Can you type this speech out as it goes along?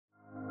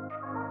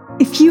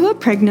If you are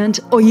pregnant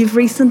or you've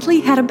recently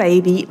had a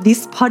baby,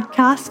 this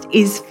podcast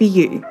is for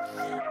you.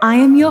 I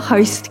am your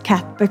host,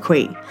 Kath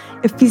Bequee,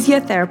 a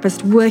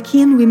physiotherapist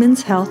working in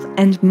women's health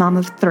and mum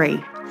of three.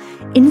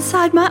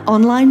 Inside my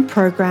online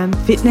program,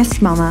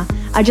 Fitness Mama,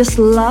 I just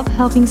love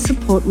helping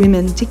support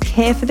women to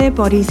care for their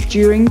bodies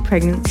during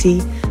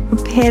pregnancy,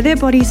 prepare their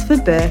bodies for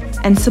birth,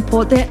 and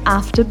support their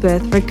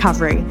after-birth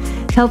recovery,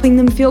 helping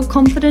them feel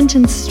confident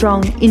and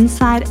strong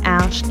inside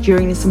out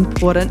during this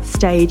important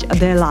stage of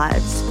their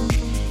lives.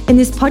 In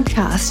this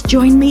podcast,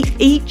 join me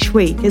each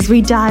week as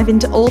we dive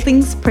into all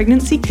things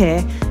pregnancy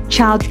care,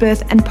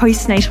 childbirth, and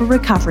postnatal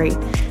recovery,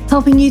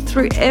 helping you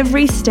through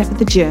every step of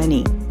the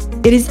journey.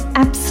 It is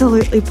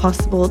absolutely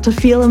possible to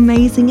feel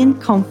amazing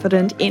and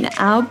confident in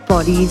our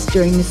bodies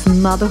during this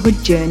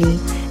motherhood journey,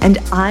 and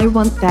I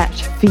want that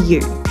for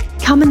you.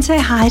 Come and say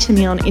hi to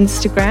me on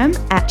Instagram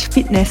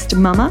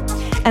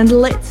 @FitnessMama, and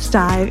let's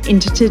dive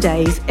into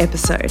today's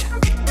episode.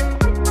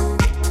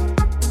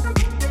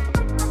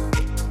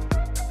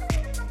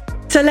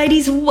 So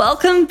ladies,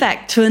 welcome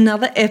back to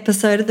another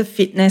episode of the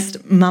Fitness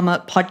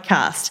Mama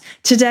podcast.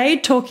 Today,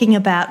 talking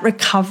about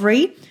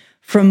recovery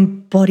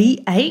from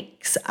body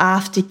aches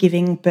after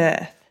giving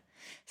birth.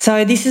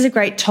 So this is a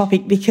great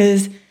topic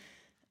because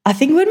I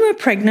think when we're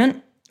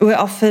pregnant, we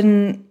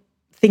often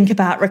think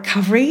about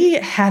recovery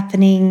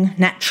happening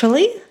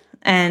naturally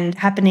and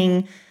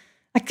happening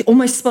like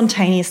almost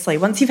spontaneously.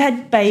 Once you've had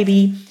a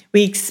baby,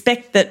 we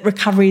expect that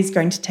recovery is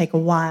going to take a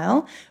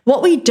while.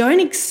 What we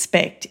don't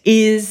expect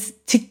is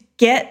to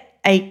get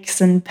aches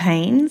and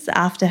pains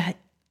after,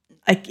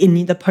 like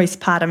in the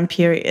postpartum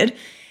period.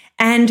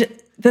 And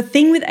the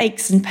thing with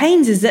aches and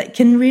pains is that it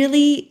can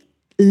really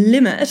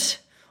limit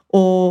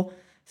or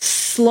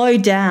slow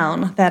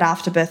down that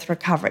afterbirth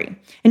recovery.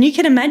 And you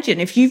can imagine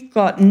if you've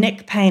got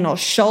neck pain or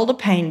shoulder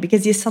pain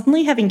because you're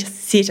suddenly having to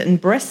sit and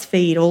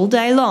breastfeed all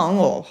day long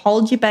or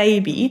hold your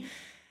baby,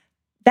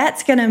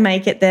 that's going to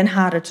make it then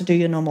harder to do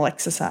your normal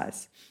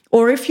exercise.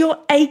 Or if you're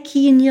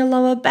achy in your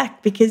lower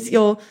back because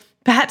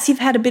perhaps you've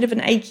had a bit of an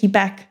achy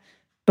back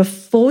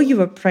before you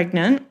were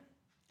pregnant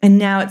and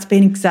now it's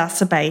been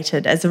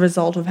exacerbated as a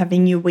result of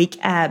having your weak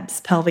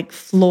abs, pelvic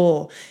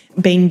floor,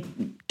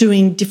 been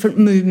doing different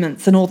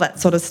movements and all that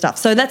sort of stuff.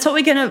 So that's what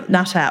we're going to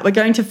nut out. We're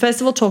going to first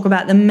of all talk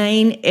about the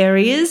main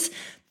areas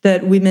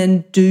that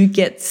women do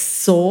get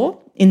sore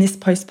in this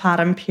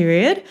postpartum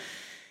period.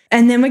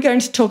 And then we're going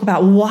to talk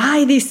about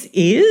why this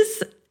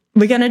is.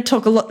 We're going to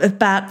talk a lot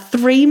about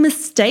 3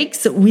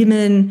 mistakes that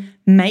women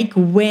make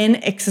when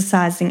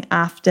exercising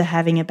after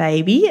having a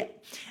baby.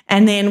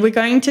 And then we're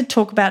going to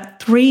talk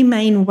about 3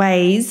 main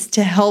ways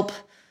to help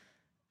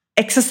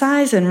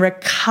exercise and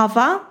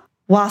recover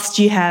whilst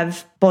you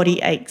have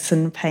body aches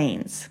and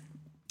pains.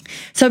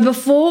 So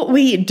before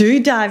we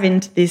do dive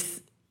into this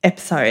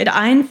episode,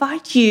 I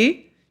invite you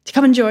to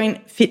come and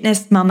join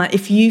Fitness Mama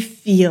if you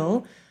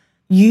feel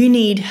you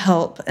need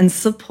help and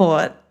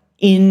support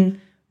in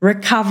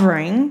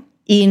recovering,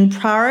 in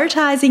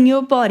prioritizing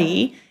your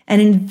body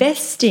and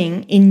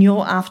investing in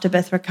your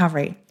afterbirth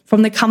recovery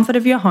from the comfort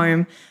of your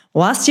home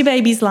whilst your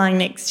baby's lying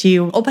next to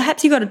you, or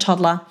perhaps you've got a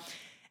toddler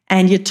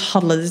and your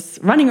toddler's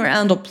running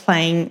around or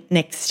playing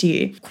next to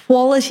you.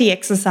 Quality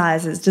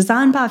exercises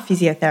designed by a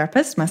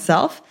physiotherapist,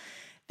 myself.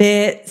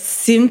 They're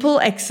simple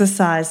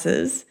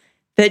exercises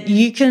that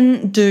you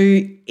can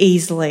do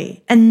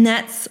easily, and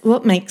that's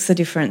what makes a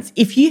difference.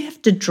 If you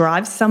have to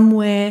drive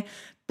somewhere,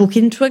 book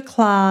into a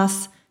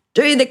class,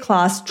 do the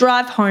class,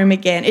 drive home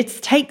again, it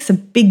takes a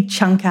big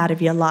chunk out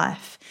of your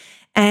life.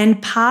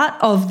 And part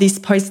of this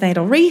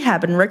postnatal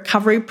rehab and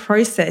recovery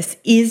process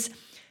is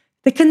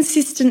the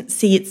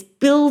consistency. It's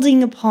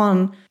building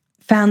upon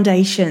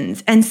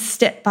foundations and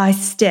step by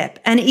step.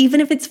 And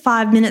even if it's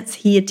 5 minutes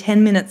here,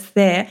 10 minutes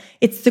there,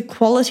 it's the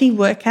quality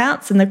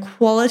workouts and the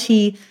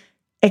quality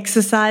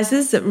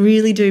exercises that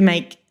really do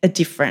make a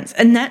difference.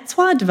 And that's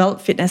why I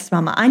developed Fitness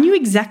Mama. I knew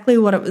exactly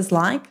what it was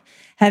like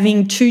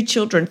having 2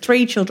 children,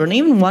 3 children,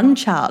 even 1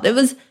 child. It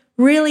was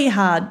really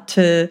hard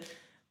to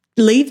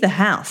leave the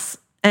house.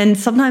 And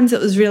sometimes it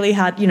was really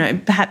hard,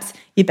 perhaps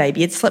your baby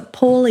had slept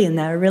poorly and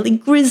they were really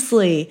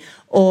grizzly,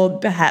 or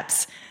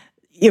perhaps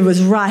it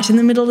was right in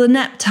the middle of the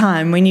nap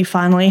time when you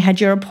finally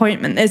had your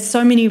appointment. There's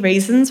so many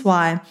reasons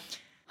why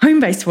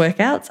home-based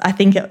workouts, I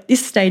think at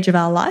this stage of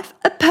our life,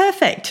 are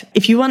perfect.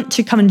 If you want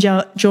to come and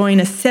join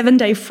a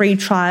 7-day free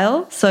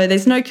trial, so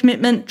there's no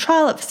commitment,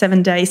 trial it for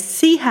 7 days,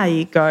 see how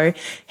you go,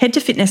 head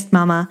to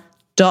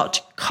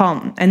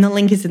fitnessmama.com and the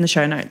link is in the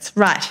show notes.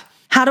 Right.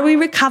 How do we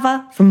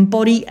recover from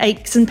body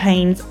aches and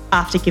pains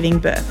after giving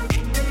birth?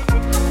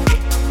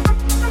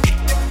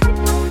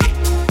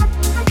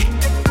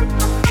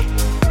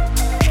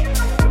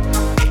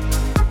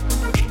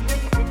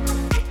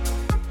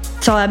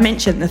 So I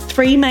mentioned the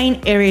 3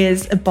 main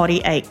areas of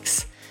body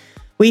aches.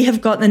 We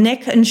have got the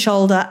neck and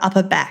shoulder,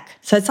 upper back.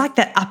 So it's like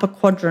that upper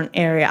quadrant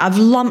area. I've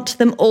lumped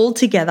them all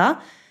together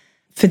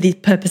for the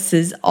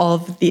purposes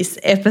of this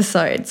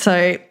episode.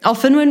 So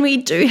often when we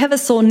do have a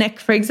sore neck,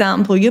 for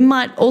example, you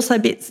might also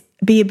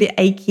be a bit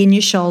achy in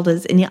your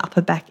shoulders and your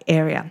upper back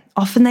area.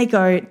 Often they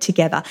go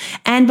together.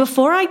 And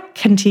before I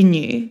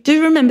continue,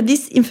 do remember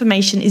this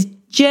information is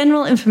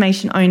general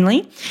information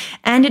only,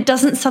 and it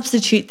doesn't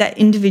substitute that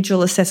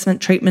individual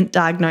assessment, treatment,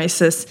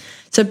 diagnosis.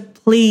 So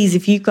please,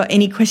 if you've got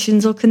any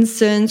questions or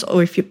concerns,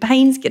 or if your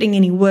pain's getting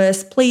any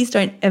worse, please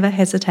don't ever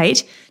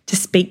hesitate to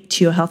speak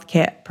to your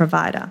healthcare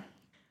provider.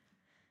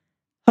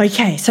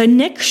 Okay, so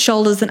neck,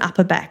 shoulders, and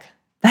upper back.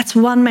 That's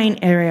one main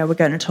area we're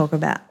going to talk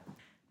about.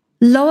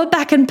 Lower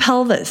back and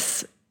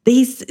pelvis.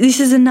 This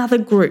is another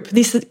group.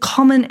 These are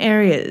common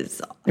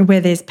areas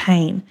where there's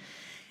pain.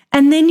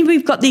 And then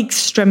we've got the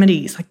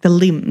extremities, like the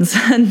limbs.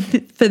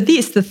 And for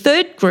this, the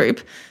third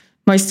group,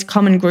 most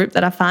common group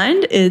that I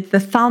find, is the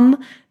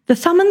thumb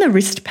and the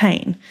wrist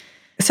pain.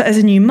 So as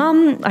a new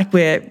mum, like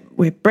we're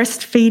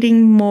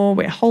breastfeeding more,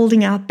 we're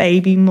holding our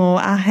baby more,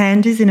 our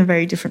hand is in a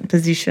very different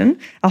position,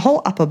 our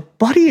whole upper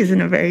body is in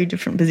a very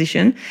different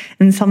position,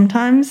 and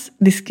sometimes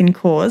this can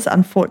cause,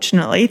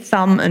 unfortunately,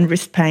 thumb and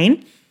wrist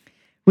pain,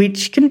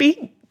 which can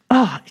be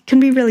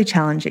really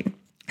challenging.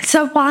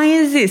 So why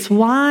is this?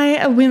 Why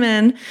are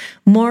women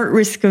more at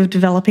risk of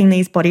developing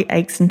these body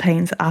aches and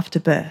pains after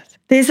birth?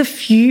 There's a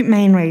few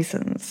main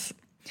reasons.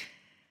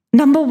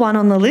 Number one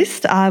on the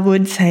list, I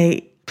would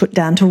say put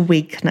down to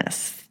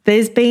weakness.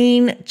 There's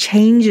been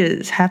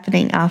changes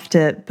happening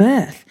after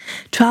birth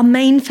to our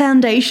main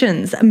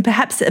foundations, and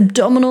perhaps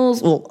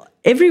abdominals, or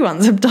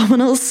everyone's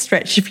abdominals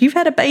stretch. If you've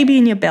had a baby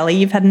in your belly,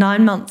 you've had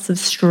 9 months of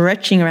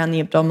stretching around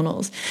the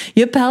abdominals.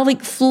 Your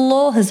pelvic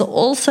floor has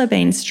also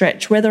been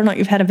stretched, whether or not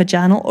you've had a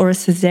vaginal or a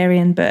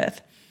cesarean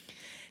birth.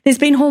 There's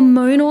been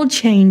hormonal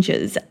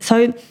changes.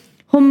 So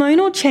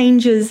hormonal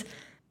changes,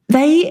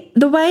 the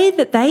way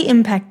that they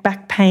impact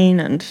back pain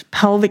and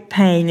pelvic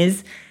pain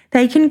is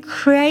they can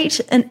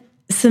create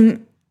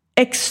some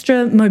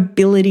extra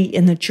mobility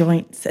in the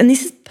joints. And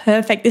this is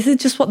perfect. This is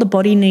just what the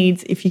body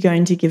needs if you're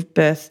going to give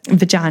birth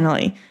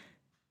vaginally.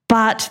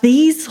 But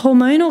these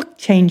hormonal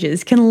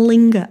changes can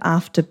linger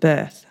after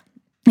birth,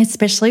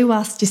 especially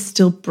whilst you're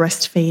still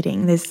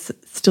breastfeeding. There's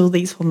still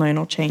these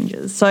hormonal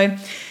changes. So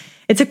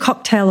it's a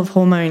cocktail of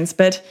hormones,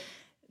 but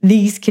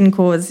these can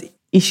cause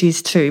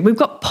issues too. We've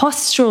got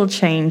postural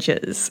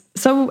changes.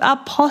 So our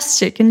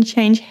posture can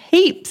change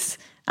heaps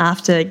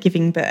after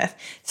giving birth.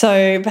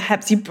 So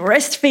perhaps you're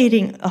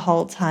breastfeeding the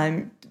whole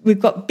time. We've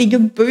got bigger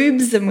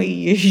boobs than we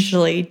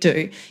usually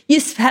do.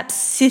 You're perhaps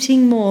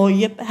sitting more.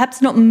 You're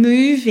perhaps not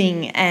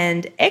moving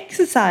and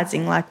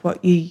exercising like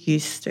what you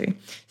used to.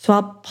 So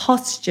our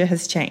posture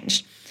has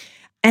changed.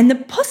 And the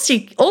posture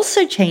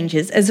also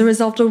changes as a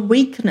result of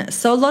weakness.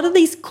 So a lot of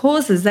these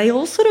causes, they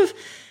all sort of,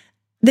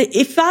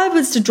 if I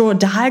was to draw a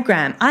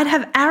diagram, I'd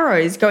have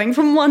arrows going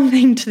from one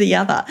thing to the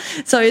other.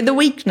 So the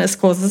weakness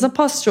causes the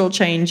postural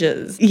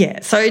changes.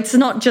 Yeah, so it's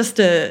not just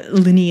a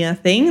linear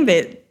thing,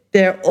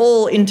 they're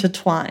all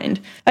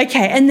intertwined.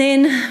 Okay, and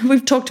then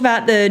we've talked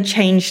about the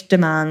changed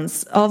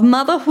demands of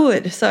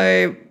motherhood.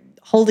 So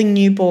holding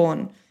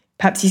newborn,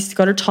 perhaps you've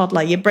got a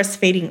toddler, you're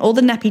breastfeeding, all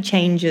the nappy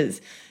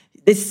changes.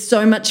 There's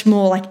so much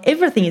more, like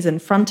everything is in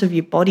front of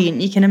your body, and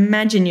you can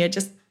imagine you're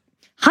just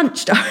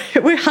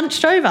we're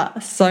hunched over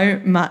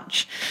so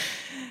much.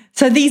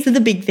 So these are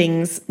the big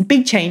things,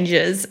 big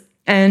changes.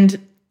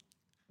 And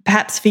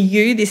perhaps for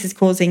you, this is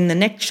causing the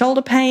neck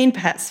shoulder pain.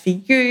 Perhaps for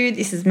you,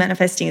 this is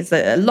manifesting as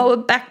a lower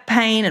back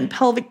pain and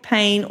pelvic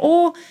pain,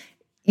 or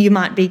you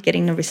might be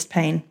getting the wrist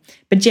pain.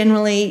 But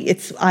generally,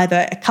 it's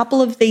either a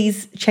couple of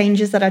these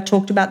changes that I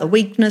talked about, the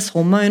weakness,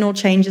 hormonal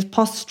changes,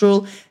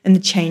 postural, and the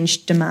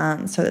changed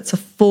demand. So that's the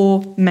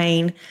 4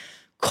 main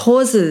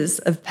causes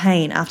of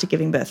pain after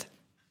giving birth.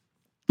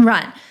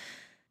 Right.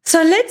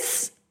 So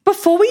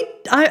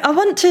I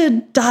want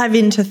to dive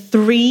into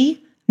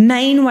 3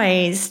 main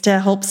ways to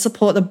help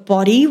support the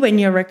body when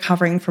you're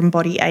recovering from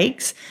body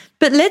aches.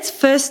 But let's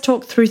first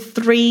talk through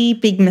 3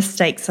 big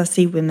mistakes I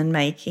see women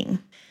making.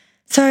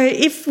 So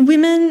if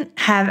women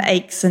have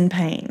aches and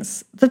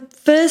pains, the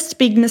first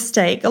big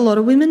mistake a lot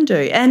of women do,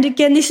 and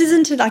again, this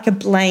isn't like a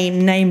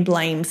name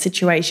blame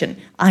situation.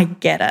 I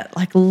get it.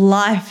 Like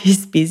life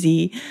is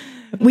busy.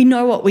 We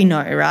know what we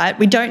know, right?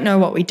 We don't know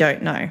what we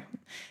don't know.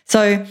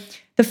 So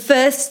the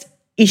first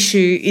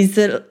issue is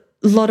that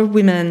a lot of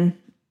women,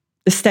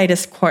 the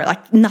status quo,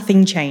 like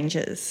nothing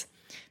changes.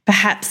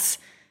 Perhaps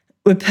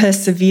we're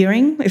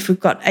persevering if we've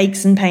got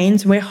aches and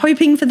pains, we're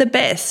hoping for the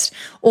best,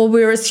 or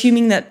we're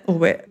hoping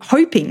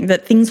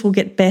that things will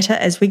get better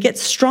as we get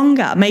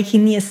stronger,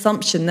 making the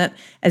assumption that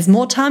as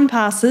more time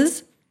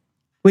passes,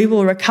 we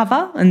will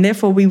recover and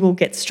therefore we will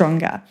get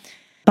stronger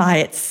by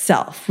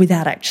itself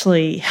without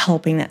actually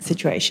helping that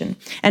situation.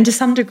 And to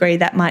some degree,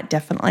 that might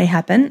definitely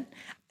happen.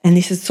 And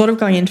this is sort of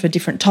going into a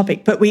different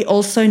topic, but we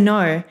also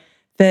know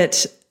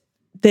that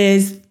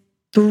there's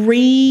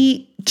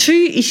 2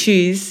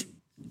 issues.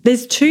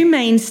 There's 2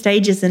 main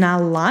stages in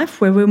our life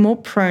where we're more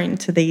prone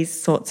to these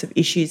sorts of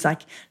issues.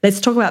 Like, let's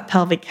talk about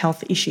pelvic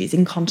health issues,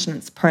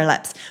 incontinence,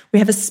 prolapse. We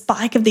have a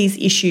spike of these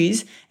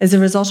issues as a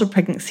result of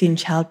pregnancy and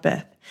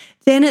childbirth.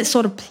 Then it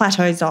sort of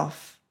plateaus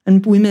off,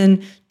 and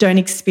women don't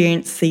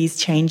experience these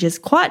changes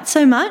quite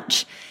so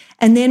much.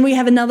 And then we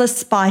have another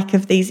spike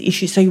of these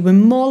issues. So we're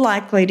more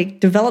likely to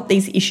develop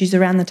these issues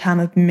around the time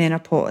of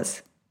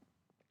menopause.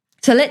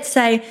 So let's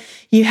say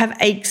you have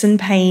aches and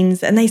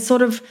pains and they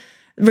sort of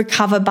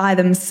recover by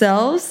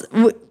themselves,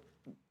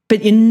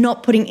 but you're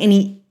not putting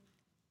any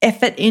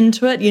effort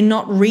into it. You're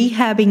not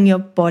rehabbing your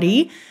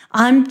body.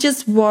 I'm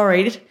just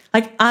worried.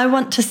 Like, I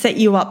want to set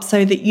you up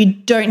so that you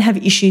don't have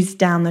issues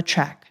down the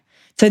track.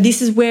 So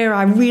this is where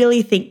I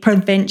really think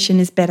prevention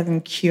is better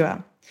than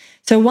cure.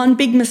 So one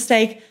big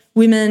mistake,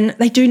 women,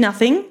 they do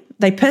nothing.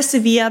 They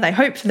persevere, they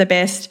hope for the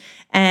best,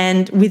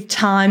 and with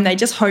time, they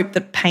just hope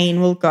that pain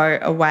will go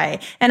away.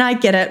 And I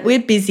get it.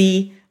 We're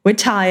busy. We're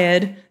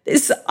tired.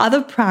 There's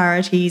other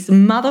priorities.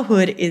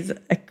 Motherhood is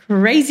a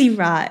crazy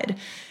ride.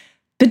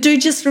 But do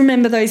just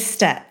remember those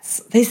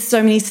stats. There's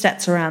so many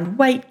stats around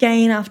weight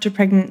gain after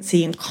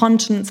pregnancy,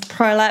 incontinence,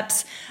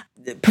 prolapse,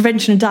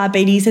 prevention of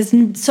diabetes.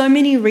 There's so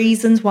many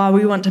reasons why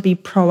we want to be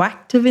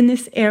proactive in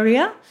this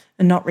area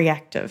and not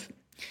reactive.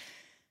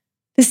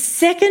 The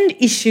second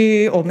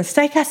issue or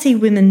mistake I see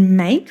women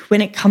make when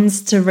it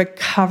comes to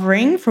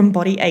recovering from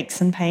body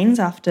aches and pains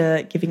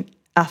after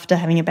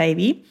having a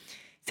baby,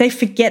 they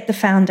forget the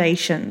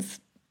foundations.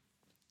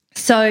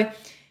 So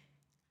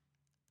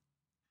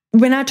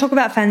when I talk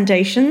about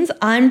foundations,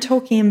 I'm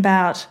talking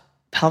about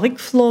pelvic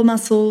floor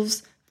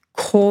muscles,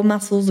 core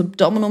muscles,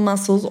 abdominal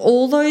muscles,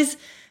 all those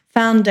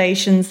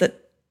foundations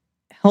that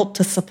help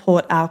to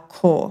support our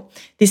core.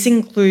 This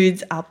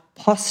includes our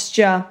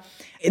posture.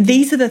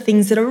 These are the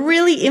things that are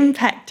really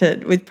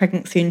impacted with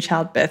pregnancy and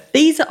childbirth.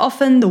 These are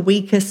often the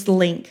weakest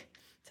link.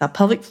 It's our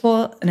pelvic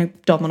floor and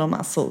abdominal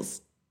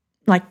muscles,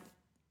 like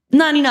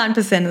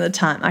 99% of the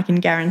time, I can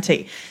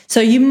guarantee. So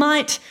you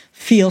might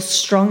feel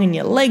strong in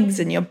your legs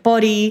and your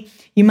body.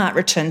 You might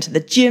return to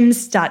the gym,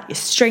 start your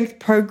strength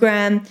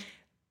program,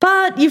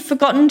 but you've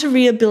forgotten to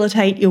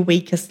rehabilitate your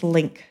weakest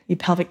link, your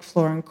pelvic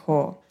floor and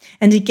core.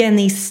 And again,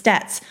 these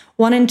stats,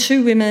 1 in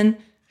 2 women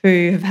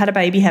who have had a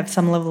baby have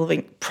some level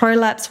of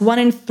prolapse. 1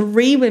 in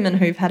 3 women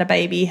who've had a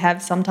baby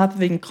have some type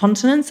of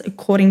incontinence,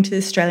 according to the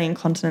Australian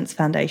Continence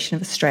Foundation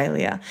of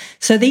Australia.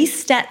 So these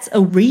stats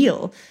are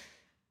real.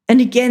 And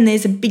again,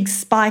 there's a big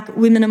spike.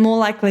 Women are more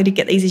likely to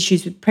get these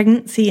issues with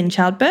pregnancy and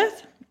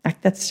childbirth.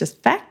 Like, that's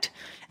just fact.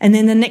 And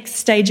then the next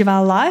stage of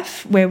our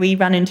life where we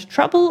run into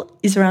trouble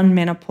is around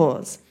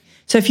menopause.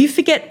 So if you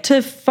forget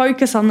to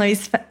focus on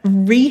those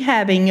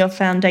rehabbing your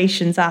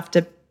foundations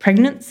after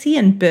pregnancy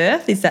and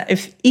birth, is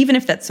that even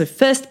if that's the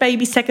first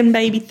baby, second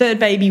baby, third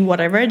baby,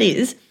 whatever it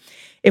is,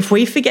 if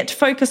we forget to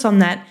focus on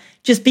that,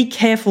 just be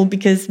careful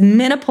because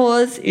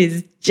menopause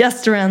is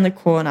just around the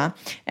corner.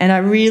 And I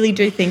really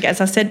do think,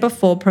 as I said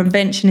before,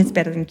 prevention is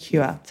better than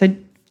cure. So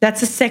that's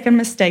the second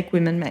mistake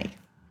women make.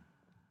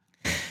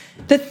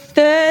 The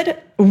third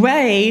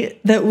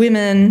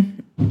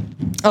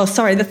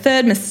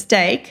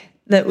mistake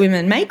that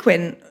women make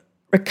when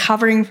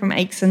recovering from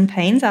aches and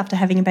pains after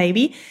having a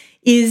baby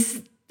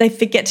is they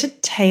forget to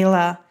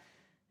tailor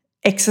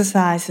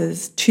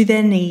exercises to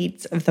their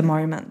needs of the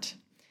moment.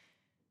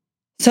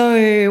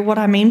 So what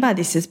I mean by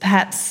this is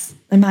perhaps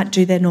they might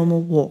do their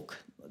normal walk.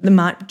 They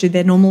might do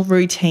their normal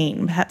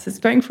routine. Perhaps it's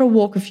going for a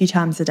walk a few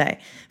times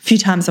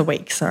a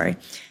week.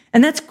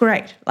 And that's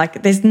great.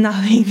 Like, there's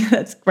nothing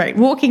that's great.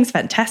 Walking's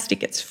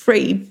fantastic. It's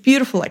free,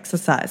 beautiful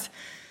exercise.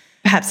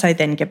 Perhaps they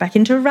then get back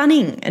into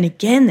running and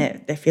again,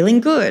 they're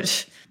feeling good.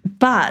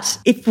 But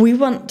if we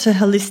want to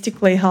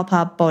holistically help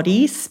our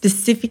body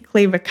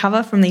specifically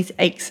recover from these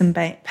aches and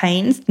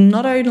pains,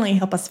 not only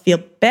help us feel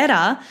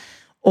better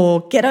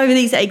or get over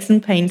these aches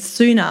and pains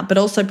sooner, but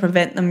also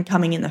prevent them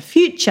coming in the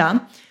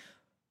future,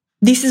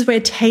 this is where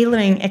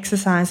tailoring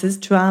exercises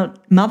to our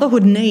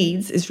motherhood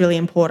needs is really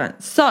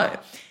important. So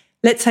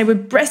let's say we're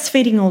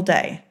breastfeeding all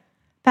day.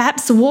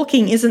 Perhaps the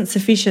walking isn't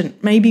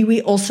sufficient. Maybe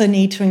we also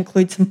need to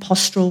include some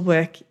postural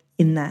work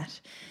in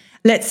that.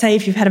 Let's say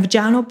if you've had a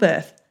vaginal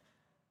birth,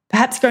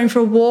 perhaps going for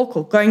a walk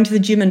or going to the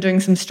gym and doing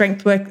some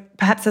strength work,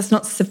 perhaps that's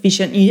not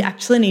sufficient. You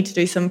actually need to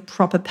do some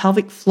proper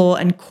pelvic floor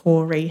and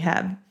core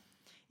rehab.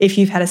 If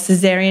you've had a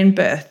cesarean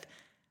birth,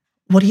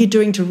 what are you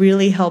doing to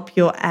really help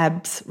your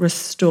abs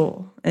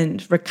restore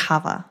and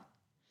recover?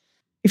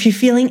 If you're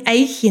feeling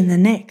achy in the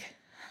neck,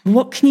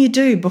 what can you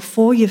do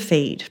before you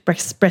feed,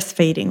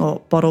 breastfeeding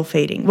or bottle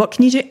feeding? What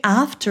can you do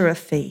after a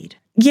feed?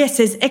 Yes,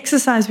 there's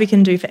exercise we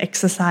can do for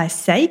exercise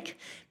sake,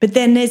 but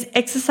then there's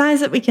exercise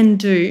that we can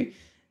do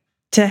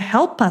to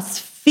help us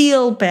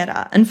feel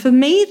better. And for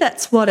me,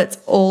 that's what it's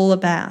all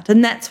about.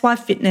 And that's why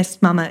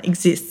Fitness Mama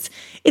exists.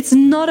 It's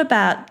not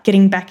about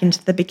getting back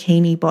into the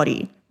bikini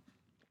body.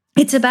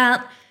 It's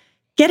about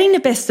getting the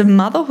best of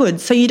motherhood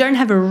so you don't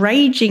have a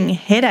raging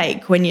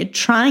headache when you're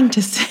trying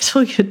to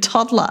settle your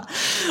toddler,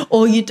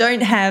 or you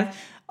don't have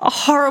a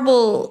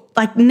horrible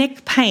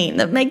neck pain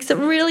that makes it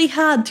really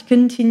hard to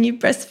continue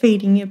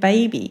breastfeeding your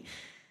baby,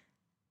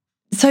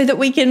 so that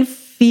we can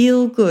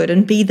feel good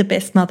and be the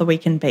best mother we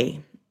can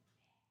be.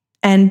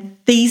 And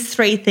these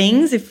 3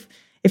 things,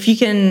 if you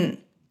can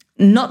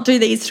not do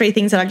these 3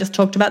 things that I just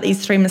talked about,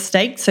 these 3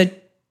 mistakes, so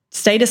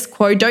status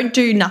quo, don't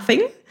do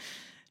nothing,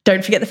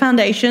 don't forget the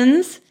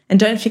foundations, And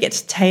don't forget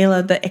to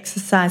tailor the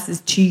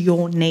exercises to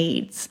your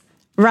needs.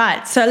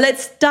 Right, so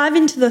let's dive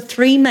into the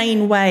 3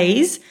 main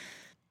ways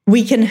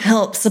we can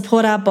help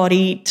support our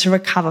body to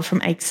recover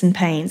from aches and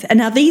pains. And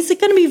now these are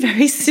going to be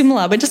very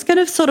similar. We're just going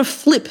to sort of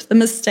flip the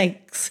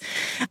mistakes.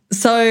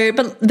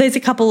 But there's a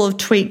couple of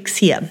tweaks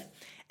here.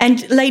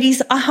 And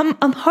ladies,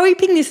 I'm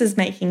hoping this is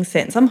making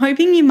sense. I'm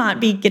hoping you might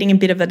be getting a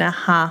bit of an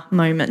aha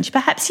moment.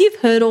 Perhaps you've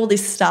heard all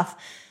this stuff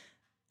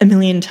a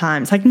million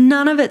times. Like,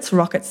 none of it's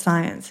rocket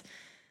science.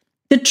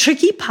 The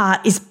tricky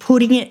part is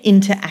putting it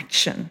into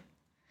action.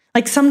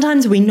 Like,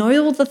 sometimes we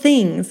know all the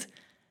things,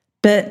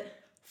 but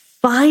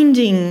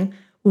finding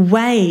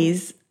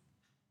ways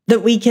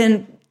that we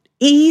can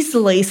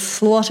easily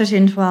slot it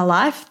into our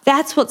life,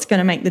 that's what's going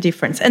to make the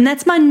difference. And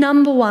that's my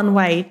number one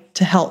way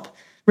to help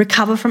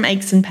recover from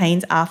aches and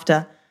pains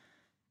after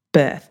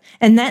birth.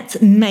 And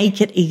that's make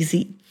it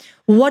easy.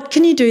 What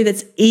can you do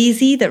that's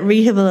easy, that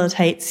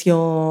rehabilitates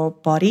your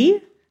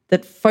body,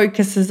 that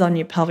focuses on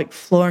your pelvic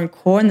floor and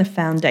core and the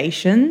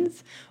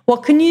foundations?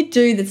 What can you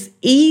do that's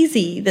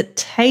easy, that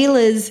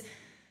tailors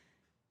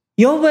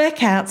your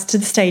workouts to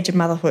the stage of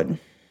motherhood?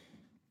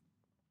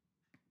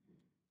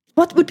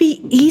 What would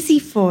be easy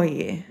for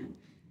you?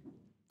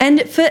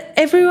 And for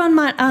everyone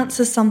might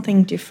answer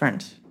something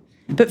different.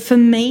 But for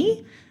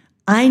me,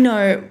 I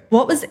know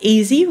what was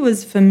easy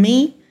was for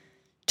me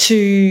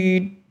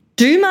to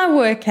do my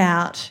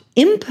workout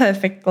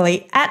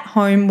imperfectly at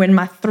home when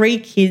my 3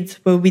 kids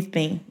were with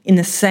me in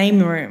the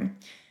same room.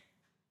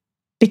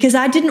 Because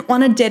I didn't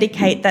want to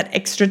dedicate that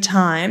extra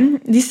time.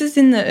 This is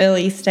in the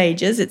early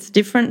stages. It's a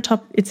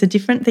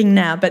different thing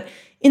now. But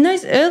in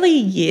those early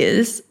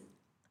years,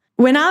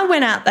 when I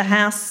went out the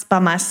house by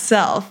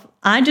myself,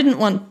 I didn't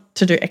want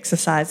to do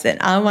exercise then.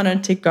 I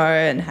wanted to go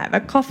and have a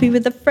coffee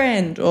with a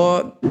friend,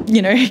 or, go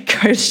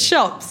to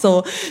shops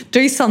or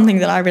do something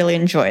that I really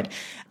enjoyed.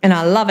 And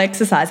I love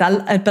exercise,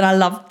 but I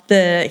loved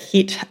the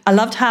HIIT. I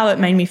loved how it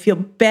made me feel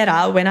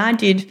better when I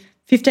did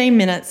 15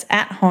 minutes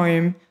at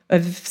home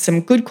of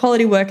some good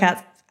quality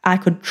workouts I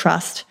could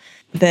trust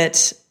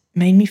that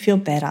made me feel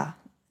better,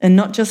 and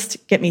not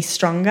just get me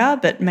stronger,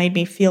 but made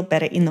me feel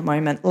better in the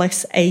moment,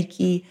 less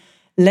achy,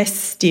 less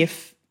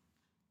stiff,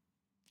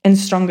 and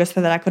stronger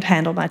so that I could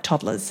handle my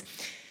toddlers.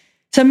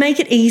 So make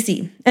it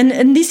easy.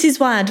 And this is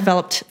why I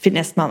developed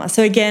Fitness Mama.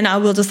 So again, I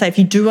will just say, if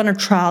you do want to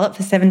trial it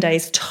for 7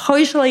 days,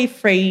 totally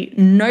free,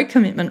 no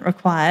commitment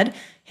required,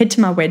 head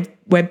to my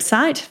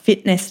website,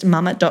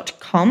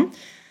 fitnessmama.com.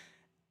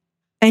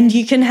 And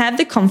you can have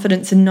the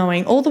confidence in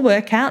knowing all the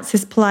workouts.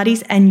 There's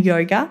Pilates and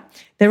yoga.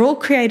 They're all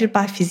created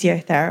by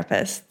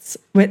physiotherapists.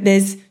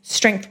 There's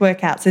strength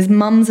workouts. There's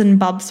mums and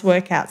bubs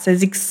workouts.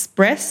 There's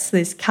express.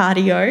 There's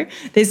cardio.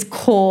 There's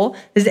core.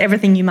 There's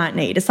everything you might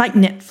need. It's like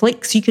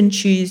Netflix. You can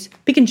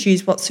pick and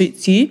choose what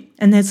suits you.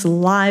 And there's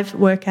live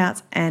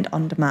workouts and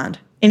on demand.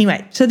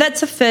 Anyway, so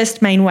that's the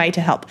first main way to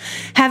help.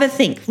 Have a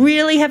think,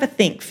 really have a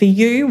think for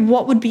you.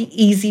 What would be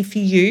easy for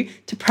you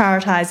to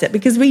prioritize it?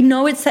 Because we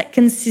know it's that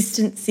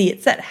consistency,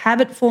 it's that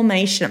habit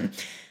formation.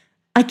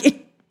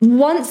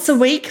 Once a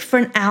week for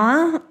an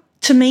hour,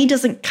 to me,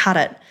 doesn't cut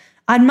it.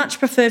 I'd much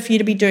prefer for you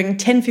to be doing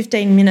 10,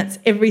 15 minutes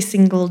every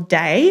single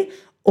day,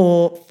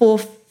 or 4,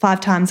 5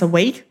 times a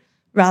week,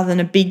 rather than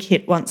a big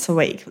hit once a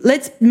week.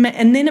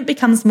 And then it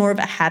becomes more of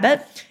a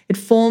habit. It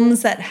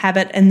forms that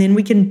habit, and then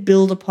we can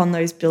build upon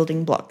those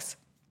building blocks.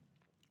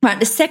 Right,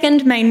 the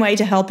second main way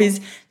to help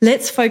is,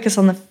 let's focus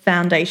on the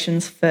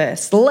foundations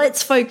first.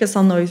 Let's focus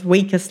on those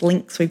weakest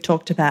links we've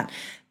talked about.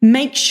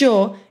 Make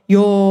sure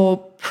your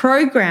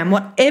program,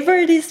 whatever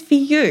it is for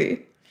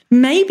you,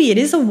 maybe it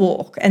is a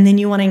walk, and then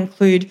you want to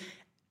include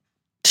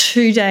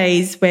 2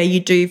 days where you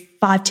do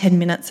 5-10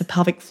 minutes of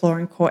pelvic floor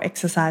and core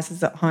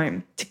exercises at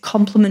home to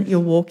complement your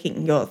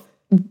walking.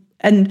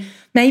 And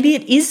maybe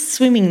it is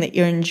swimming that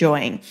you're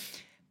enjoying,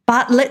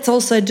 but let's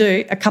also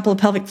do a couple of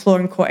pelvic floor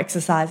and core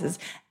exercises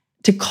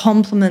to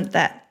complement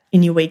that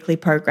in your weekly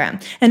program.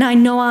 And I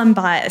know I'm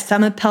biased.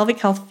 I'm a pelvic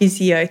health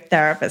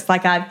physiotherapist.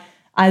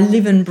 I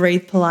live and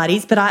breathe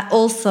Pilates, but I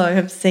also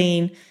have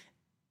seen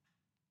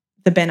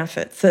the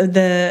benefits,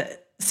 the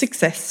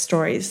success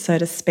stories, so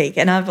to speak.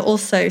 And I've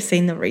also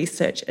seen the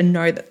research and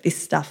know that this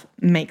stuff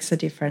makes a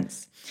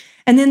difference.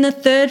 And then the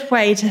third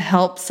way to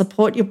help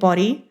support your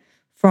body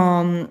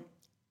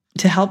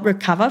to help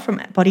recover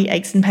from body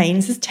aches and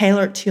pains is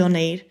tailor it to your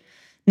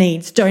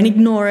needs. Don't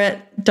ignore it.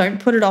 Don't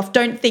put it off.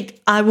 Don't think,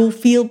 I will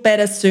feel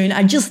better soon.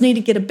 I just need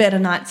to get a better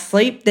night's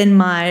sleep, then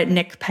my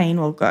neck pain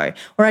will go.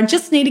 Or I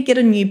just need to get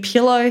a new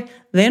pillow,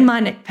 then my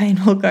neck pain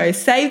will go.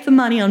 Save the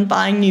money on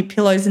buying new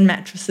pillows and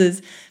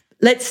mattresses.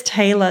 Let's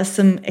tailor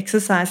some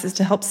exercises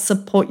to help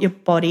support your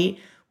body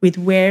with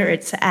where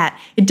it's at.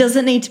 It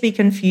doesn't need to be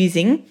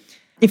confusing.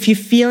 If you're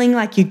feeling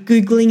like you're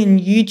Googling and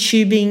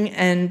YouTubing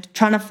and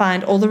trying to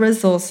find all the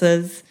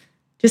resources,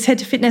 just head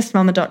to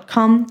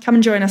fitnessmama.com. Come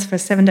and join us for a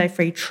 7-day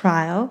free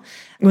trial.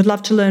 We'd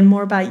love to learn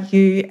more about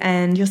you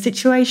and your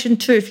situation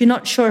too. If you're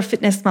not sure if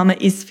Fitness Mama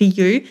is for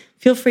you,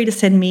 feel free to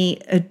send me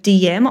a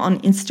DM on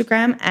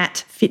Instagram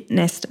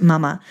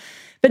 @fitnessmama.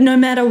 But no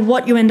matter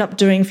what you end up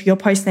doing for your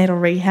postnatal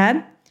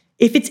rehab,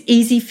 If it's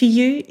easy for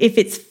you, if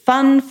it's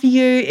fun for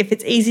you, if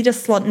it's easy to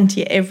slot into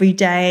your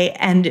everyday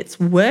and it's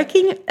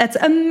working, that's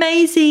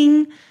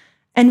amazing.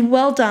 And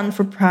well done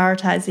for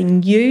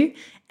prioritizing you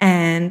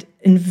and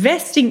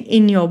investing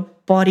in your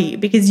body,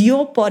 because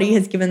your body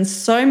has given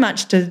so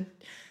much to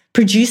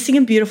producing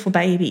a beautiful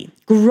baby,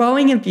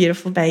 growing a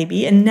beautiful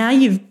baby, and now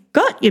you've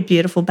got your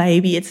beautiful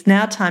baby. It's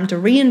now time to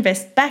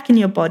reinvest back in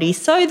your body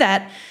so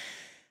that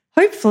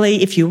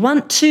hopefully, if you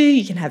want to,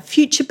 you can have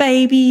future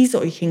babies,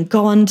 or you can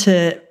go on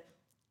to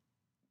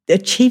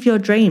achieve your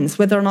dreams,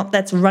 whether or not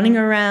that's running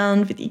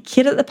around with your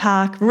kid at the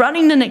park,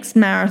 running the next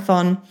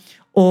marathon,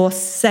 or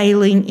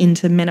sailing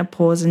into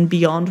menopause and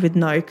beyond with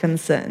no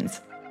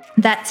concerns.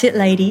 That's it,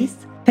 ladies.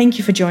 Thank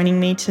you for joining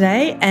me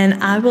today, and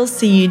I will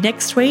see you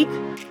next week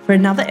for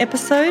another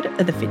episode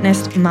of the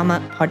Fitness Mama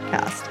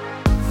podcast.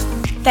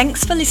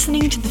 Thanks for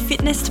listening to the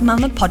Fitness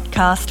Mama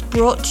podcast,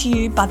 brought to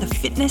you by the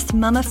Fitness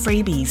Mama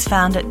freebies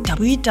found at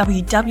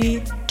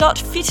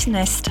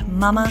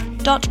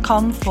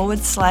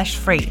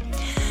www.fitnessmama.com/free.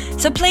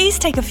 So please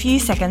take a few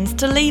seconds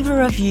to leave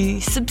a review,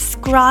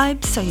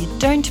 subscribe so you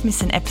don't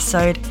miss an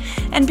episode,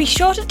 and be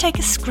sure to take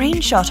a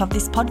screenshot of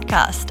this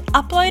podcast,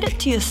 upload it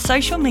to your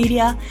social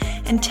media,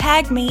 and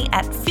tag me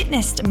at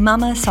Fitness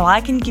Mama so I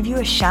can give you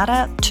a shout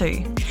out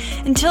too.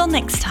 Until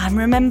next time,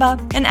 remember,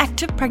 an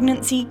active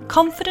pregnancy,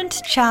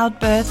 confident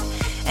childbirth,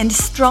 and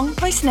strong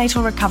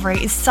postnatal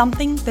recovery is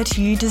something that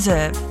you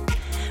deserve.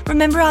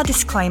 Remember our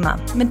disclaimer: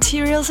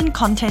 materials and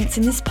contents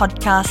in this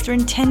podcast are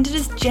intended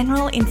as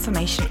general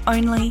information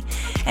only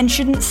and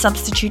shouldn't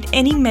substitute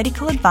any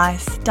medical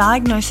advice,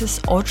 diagnosis,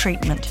 or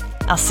treatment.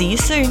 I'll see you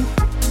soon.